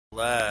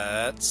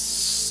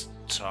Let's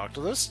talk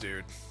to this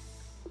dude.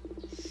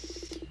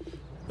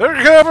 They're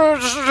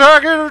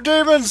attacking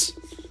demons!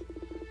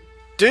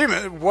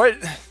 Demon, what?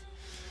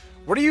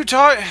 What are you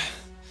talking?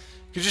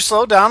 Could you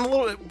slow down a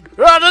little bit?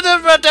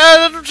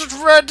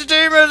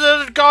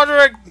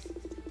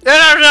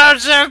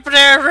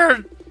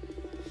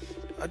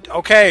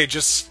 Okay,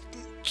 just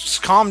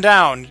calm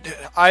down.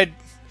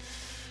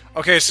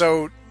 Okay,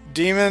 so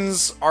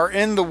demons are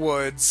in the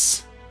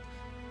woods.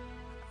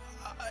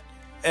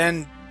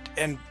 And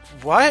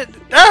what?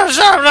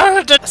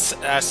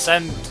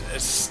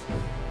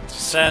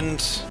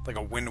 Ascend like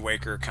a Wind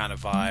Waker kind of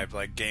vibe,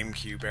 like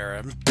GameCube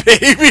era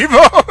baby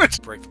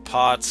mode. Break the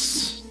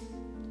pots.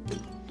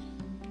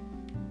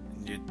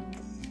 You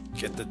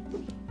get the.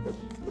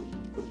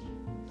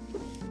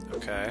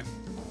 Okay.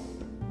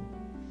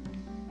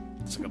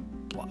 It's like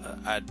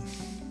a.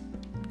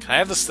 Can I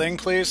have this thing,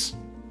 please?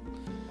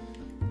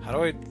 How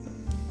do I?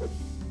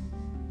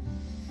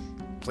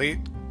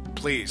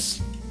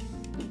 Please.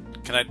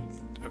 Can I?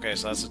 Okay,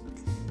 so that's.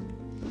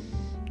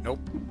 Nope.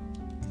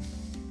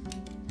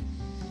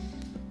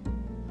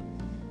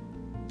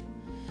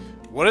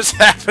 What is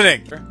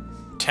happening?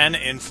 10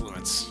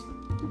 influence.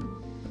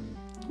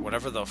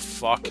 Whatever the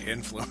fuck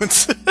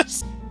influence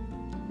is.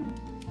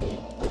 I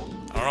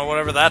don't know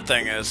whatever that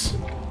thing is.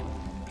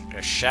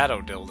 A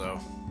shadow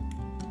dildo.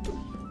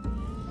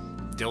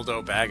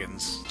 Dildo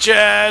Baggins.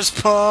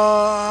 Jazzpunk!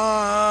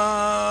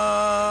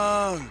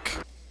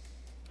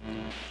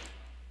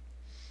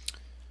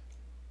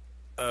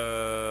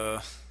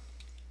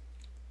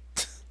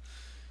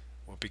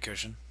 Whoopee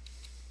cushion.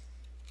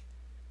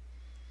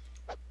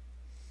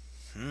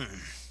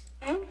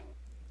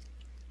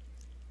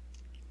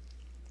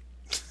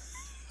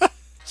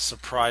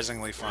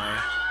 Surprisingly funny.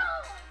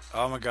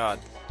 Oh my god.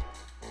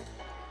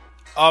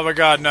 Oh my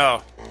god,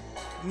 no.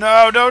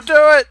 No, don't do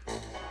it!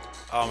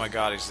 Oh my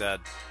god, he's dead.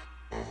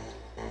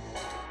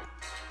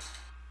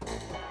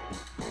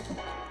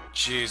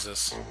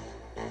 Jesus.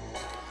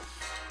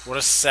 What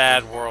a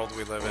sad world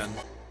we live in.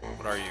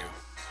 What are you?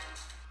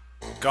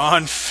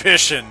 Gone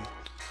fishing!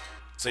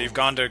 So you've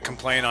gone to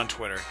complain on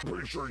Twitter.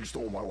 Pretty sure you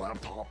stole my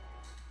laptop.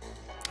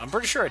 I'm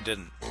pretty sure I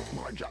didn't.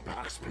 My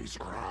jetpack's a piece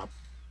of crap.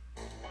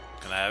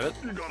 Can I have it?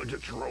 You gotta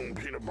get your own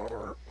peanut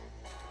butter.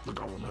 The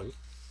government.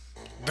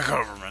 The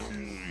government.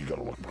 You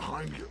gotta look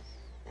behind you.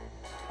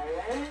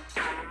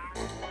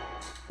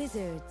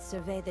 Wizards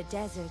survey the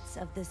deserts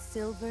of the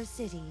Silver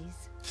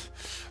Cities.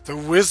 The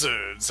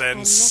wizards and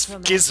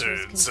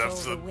skizzards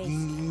of the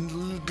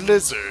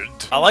blizzard.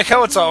 I like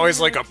how it's always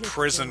like a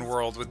prison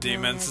world with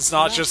demons. It's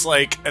not just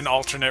like an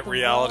alternate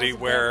reality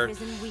where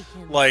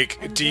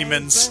like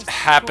demons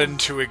happen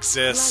to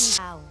exist.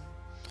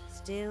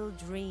 Still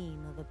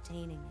dream of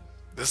obtaining it.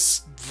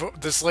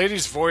 This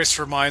lady's voice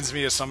reminds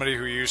me of somebody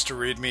who used to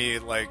read me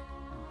like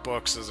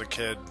books as a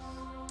kid.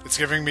 It's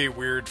giving me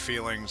weird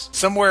feelings.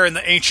 Somewhere in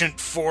the ancient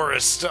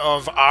forest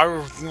of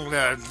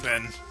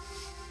Arven.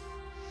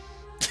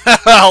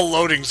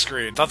 Loading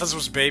screen. Thought this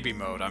was baby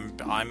mode.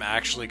 I'm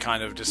actually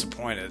kind of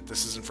disappointed.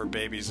 This isn't for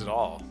babies at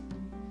all.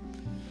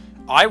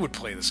 I would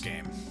play this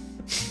game.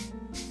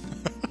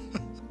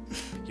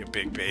 You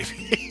big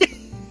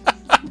baby.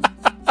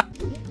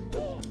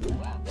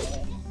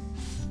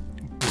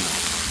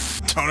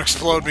 Don't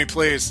explode me,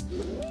 please.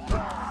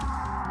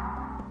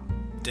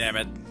 Damn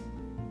it.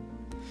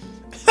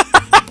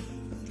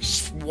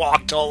 Just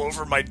walked all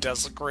over my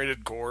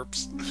desecrated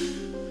corpse.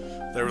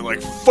 They were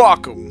like,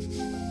 fuck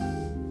 'em.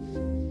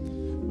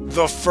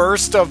 The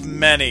first of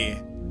many.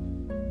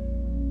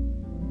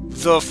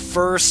 The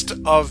first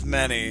of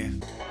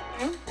many.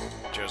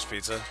 Joe's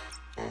Pizza.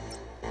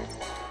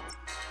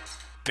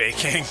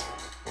 Baking.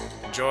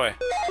 Enjoy.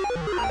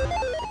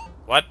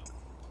 What?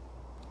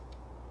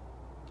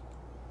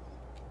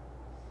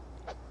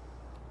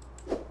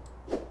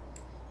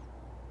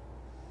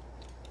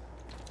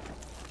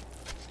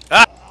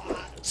 Ah!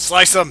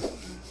 Slice them!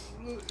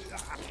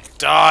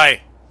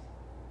 Die!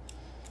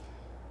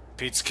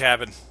 Pizza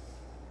cabin.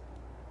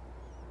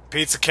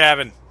 Pizza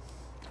cabin.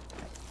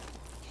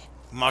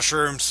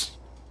 Mushrooms.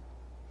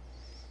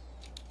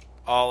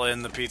 All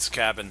in the pizza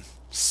cabin.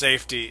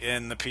 Safety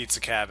in the pizza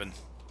cabin.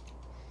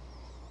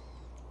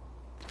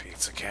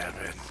 Pizza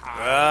cabin.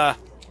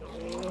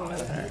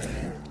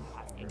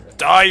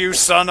 Die, you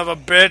son of a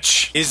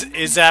bitch! Is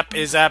zap.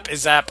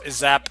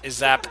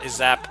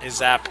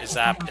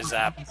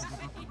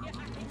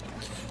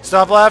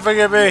 Stop laughing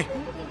at me!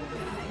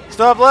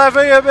 Stop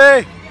laughing at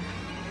me!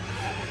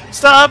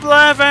 Stop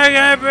laughing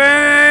at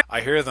me! I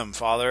hear them,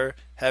 Father.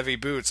 Heavy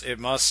boots. It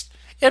must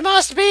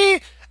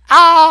be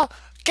our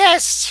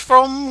guests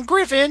from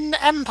Griffin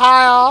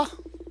Empire.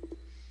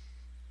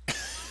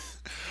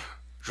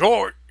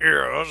 Your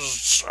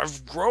ears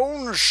have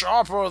grown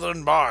sharper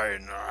than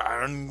mine,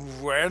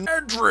 and when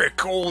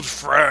Edric, old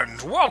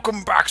friend,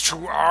 welcome back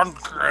to our...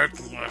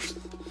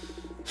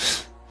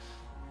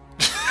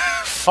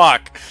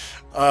 Fuck.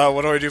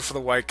 What do I do for the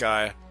white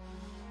guy?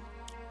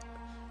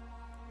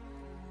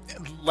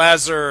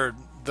 Lazar,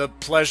 the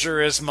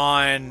pleasure is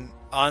mine.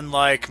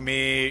 Unlike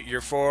me,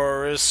 your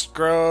forest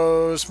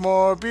grows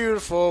more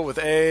beautiful with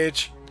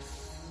age.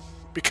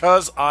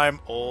 Because I'm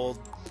old.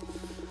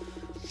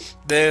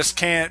 This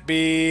can't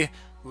be,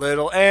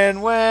 little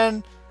Ann.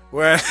 When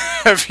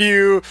have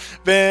you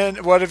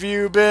been? What have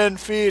you been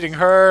feeding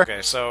her?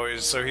 Okay, so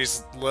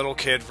he's little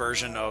kid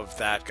version of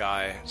that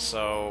guy.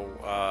 So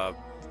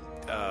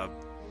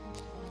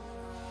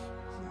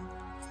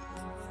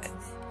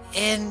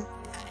And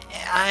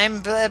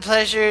I'm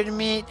pleasure to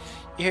meet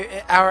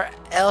our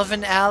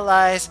elven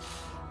allies.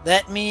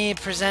 Let me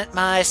present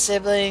my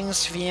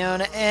siblings,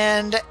 Fiona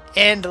and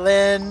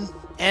Lynn,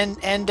 and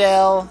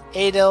Endel,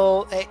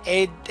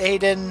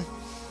 Aiden.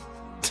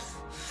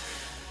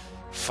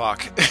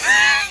 Fuck.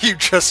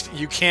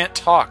 You can't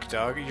talk,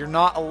 Doug. You're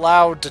not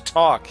allowed to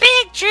talk.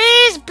 Big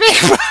trees, big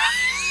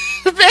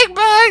big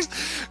bugs,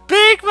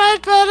 big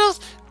mud puddles,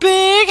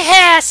 big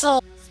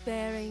hassle.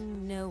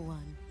 Sparing no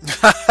one,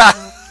 not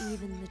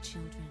even the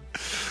children.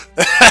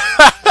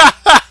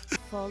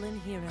 Fallen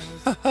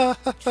heroes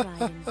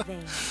tried in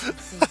vain to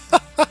save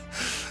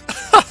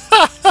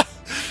them.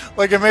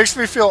 Like, it makes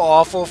me feel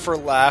awful for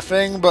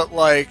laughing, but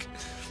like,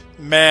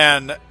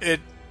 man,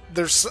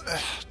 there's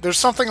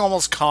something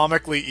almost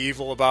comically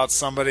evil about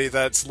somebody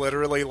that's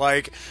literally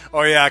like,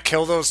 oh yeah,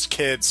 kill those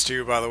kids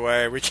too, by the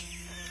way.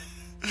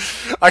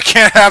 I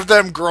can't have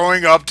them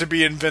growing up to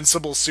be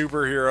invincible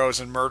superheroes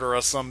and murder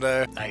us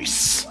someday.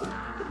 Nice.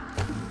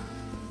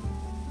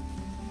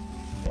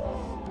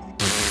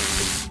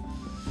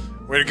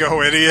 Way to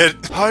go,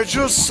 idiot. I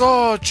just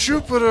saw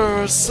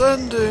Jupiter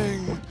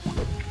ascending,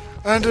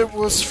 and it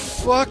was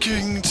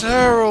fucking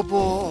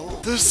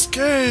terrible. This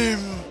game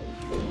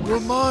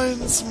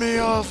reminds me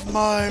of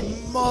my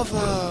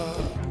mother.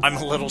 I'm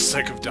a little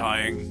sick of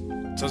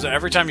dying. So is it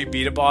every time you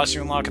beat a boss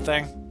you unlock a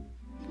thing?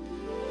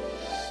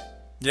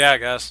 Yeah, I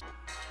guess.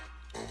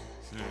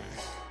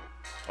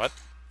 What?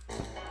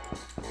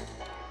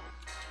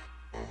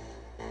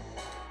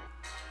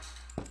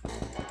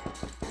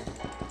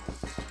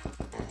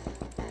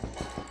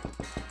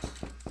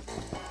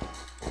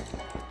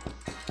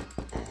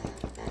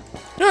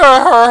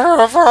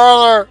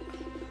 Father!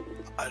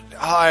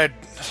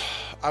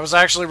 I was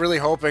actually really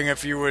hoping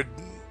if you would,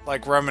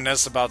 like,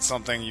 reminisce about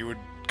something, you would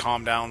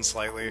calm down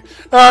slightly.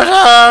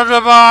 I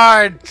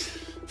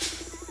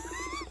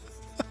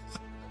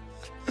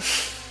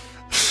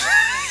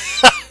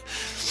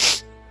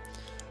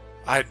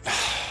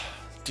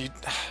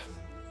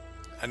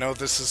know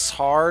this is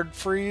hard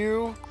for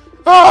you.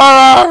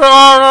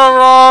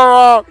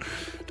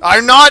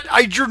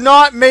 You're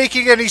not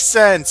making any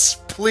sense.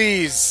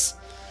 Please.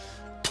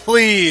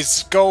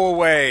 Please, go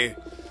away.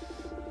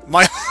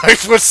 My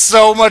life was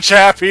so much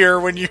happier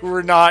when you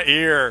were not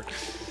here.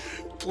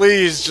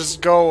 Please,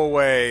 just go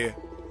away.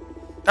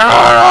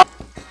 Let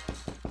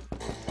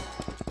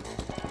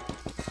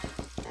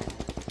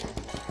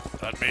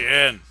me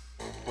in.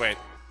 Wait.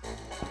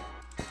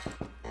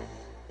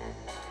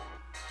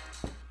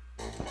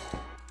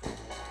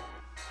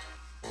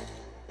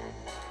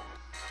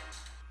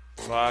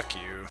 Fuck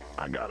you.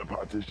 I got a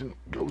partition.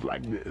 Goes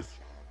like this.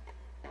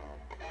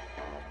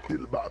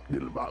 Diddle bop,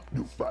 doop bop,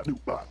 doop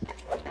bop.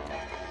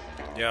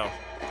 Yo.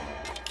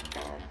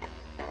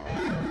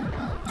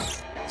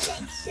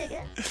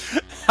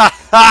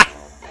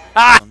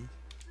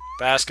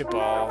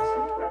 Basketball.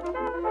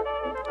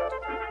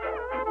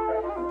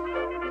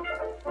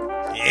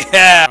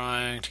 Yeah!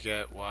 Trying to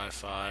get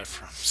Wi-Fi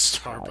from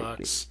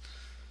Starbucks.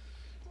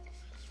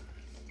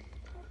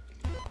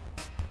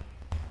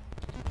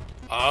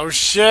 Oh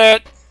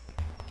shit!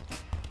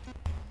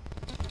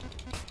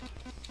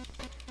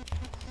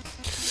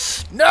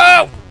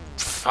 No!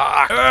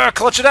 Fuck!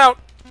 Clutch it out!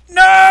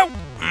 No!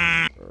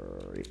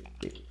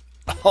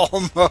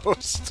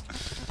 Almost.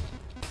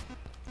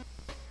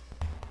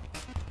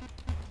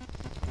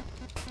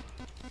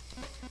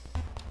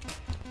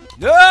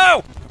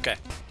 No! Okay.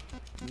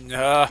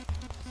 No.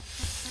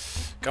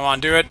 Come on,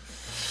 do it.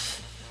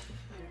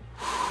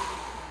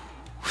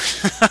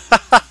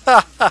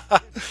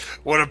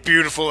 What a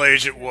beautiful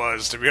age it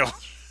was to be able to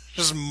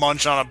just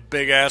munch on a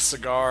big-ass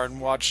cigar and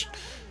watch...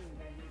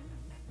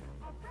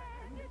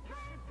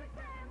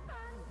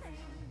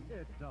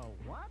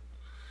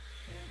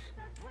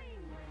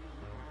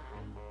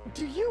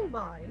 Do you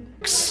mind?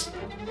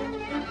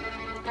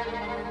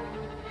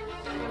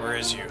 Where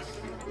is you?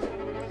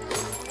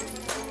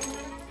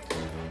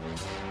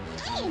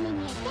 I am in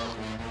your debt.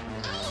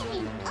 I am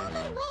in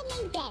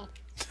overwhelming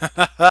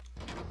debt.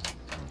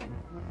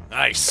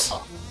 Nice.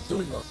 す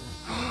みません。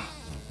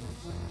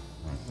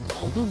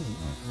本当に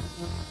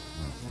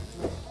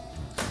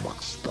マ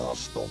スター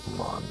ストップ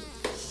マン。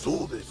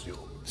そうですよ。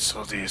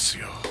そうです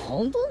よ。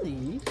本当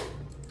に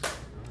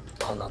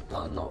あな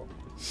たの。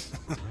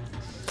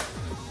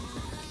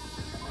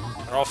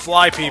They're all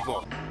fly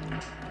people.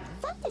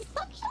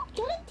 Satisfaction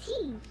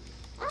guaranteed.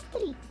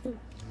 Asterisk.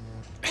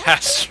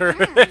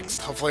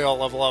 Asterisk. Hopefully I'll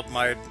level up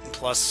my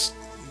plus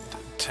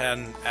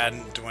 10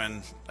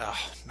 Adwin. Ugh,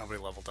 nobody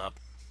leveled up.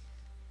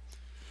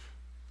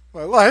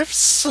 My life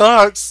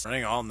sucks.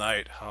 Running all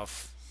night,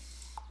 huff.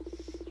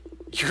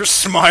 You're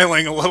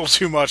smiling a little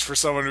too much for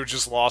someone who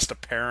just lost a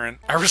parent.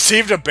 I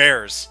received a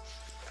bears.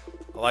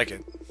 I like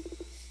it.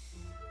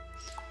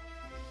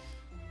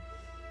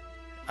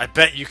 I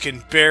bet you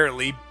can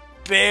barely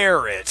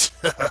bear it.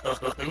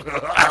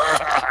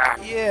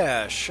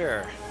 Yeah,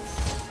 sure.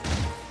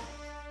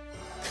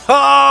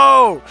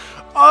 Oh!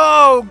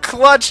 Oh!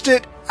 Clutched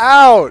it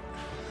out!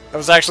 That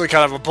was actually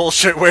kind of a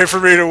bullshit way for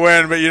me to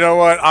win, but you know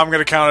what? I'm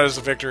gonna count it as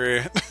a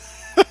victory.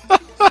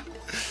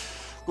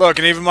 Look,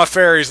 and even my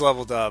fairy's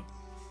leveled up.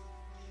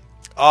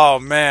 Oh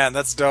man,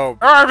 that's dope.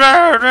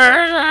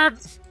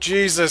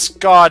 Jesus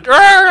God.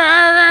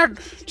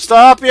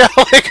 Stop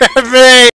yelling at me!